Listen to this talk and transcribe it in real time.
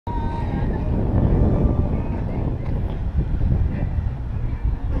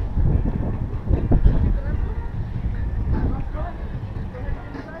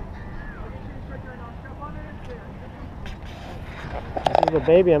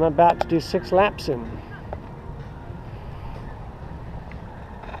baby I'm about to do 6 laps in.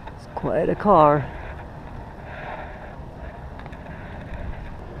 It's quite a car.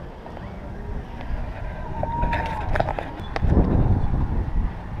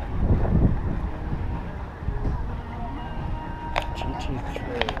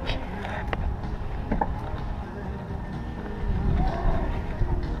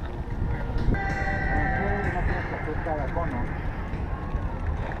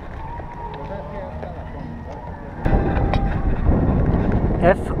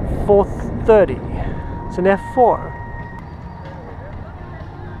 F430. It's an F4.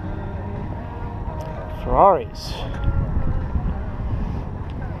 Ferraris.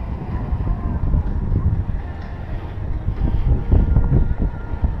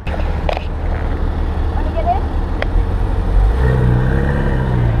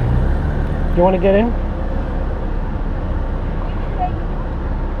 You want to get in?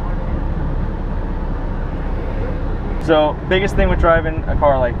 So, biggest thing with driving a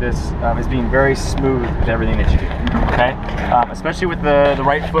car like this is being very smooth with everything that you do, okay? Especially with the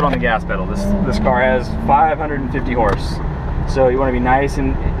right foot on the gas pedal. This car has 550 horse. So you want to be nice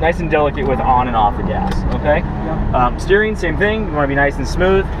and delicate with on and off the gas, okay? Yeah. Steering, same thing. You want to be nice and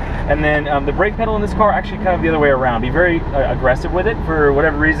smooth. And then the brake pedal in this car, actually kind of the other way around. Be very aggressive with it. For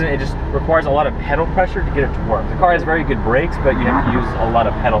whatever reason, it just requires a lot of pedal pressure to get it to work. The car has very good brakes, but you have to use a lot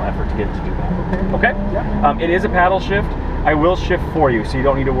of pedal effort to get it to do that. Okay? Yeah. It is a paddle shift. I will shift for you, so you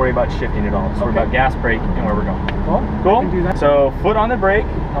don't need to worry about shifting at all. Just worry about gas, brake, and where we're going. Cool? I can do that. So foot on the brake.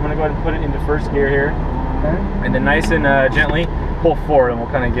 I'm going to go ahead and put it into first gear here. Okay. And then nice and gently pull forward, and we'll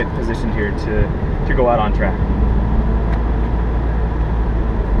kind of get positioned here to go out on track.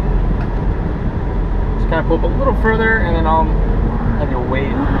 Just kind of pull up a little further, and then I'll have your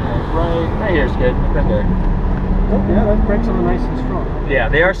weight right here is good, right there. Oh, yeah, those brakes are nice and strong. Yeah,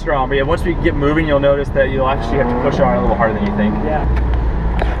 they are strong, but yeah, once we get moving, you'll notice that you'll actually have to push on a little harder than you think. Yeah.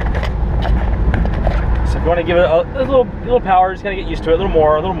 So if you want to give it a little power, just kind of get used to it. A little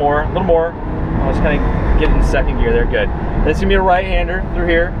more. I'll just kind of get it in second gear there, good. This is going to be a right-hander through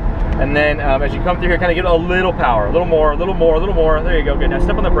here. And then as you come through here, kind of give it a little power. A little more. There you go, good. Now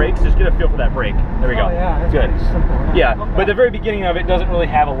step on the brakes, just get a feel for that brake. There we go. Oh yeah, that's good. Simple. Yeah, but the very beginning of it doesn't really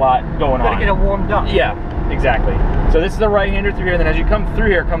have a lot going on. Gotta get it warmed up. Yeah, exactly. So this is the right-hander through here, and then as you come through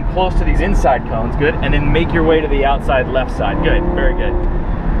here, come close to these inside cones, good. And then make your way to the outside left side, good, very good.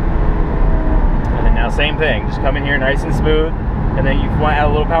 And then now same thing, just come in here nice and smooth. And then you want to add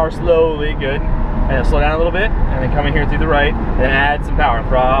a little power slowly, good. And then slow down a little bit, and then come in here through the right, and then add some power.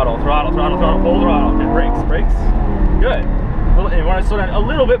 Throttle, full throttle, and brakes, good. And you want to slow down a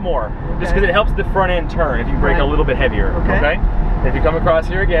little bit more, just because it helps the front end turn if you brake a little bit heavier, okay? If you come across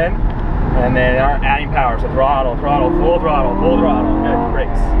here again, and then adding power, so throttle, full throttle, good,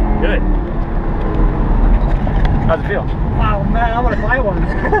 brakes, good. How's it feel? Wow, man, I want to buy one.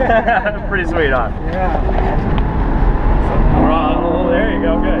 Pretty sweet, huh? Yeah. So, throttle, there you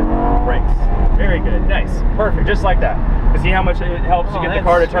go, good. Brakes. Very good, nice, perfect, just like that. You see how much it helps you get the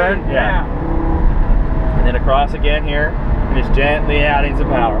car to turn? Yeah. And then across again here, and just gently adding some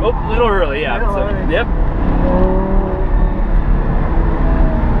power. Oh, a little early, yeah. So, yep.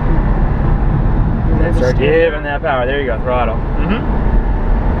 And then start giving that power. There you go, throttle.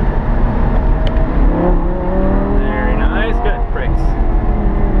 Very nice, good. Brakes.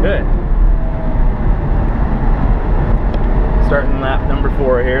 Good. Starting lap number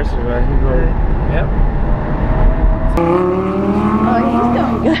 4 here, so yep. Oh, he's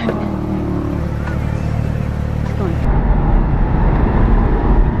doing good. He's going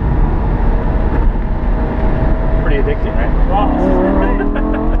pretty addicting, right? Wow.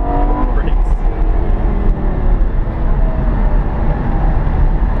 Brakes.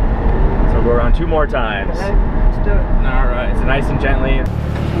 So we'll go around 2 more times. Okay, let's do it. All right, so nice and gently.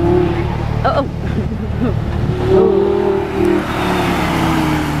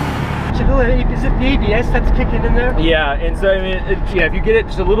 Is it the ABS that's kicking in there? Yeah, and so I mean, yeah, if you get it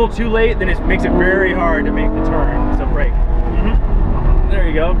just a little too late, then it makes it very hard to make the turn. So brake. There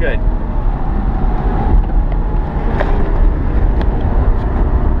you go, good.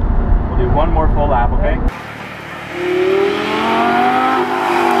 We'll do 1 more full lap, okay?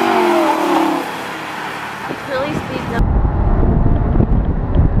 really speeds up.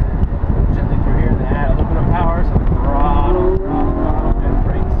 Gently through here, then add a little bit of power, so throttle, and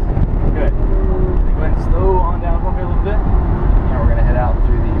brakes. Good. Go ahead and slow on down for me a little bit. Now we're gonna head out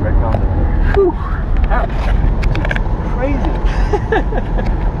through the red cones over there. Whew. Ouch. Crazy.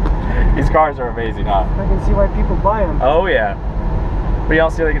 These cars are amazing, huh? I can see why people buy them. Oh yeah. But you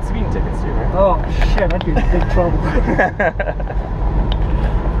also they get speeding tickets too, right? Oh shit, that'd be big trouble.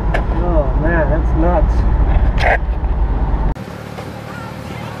 Oh man, that's nuts.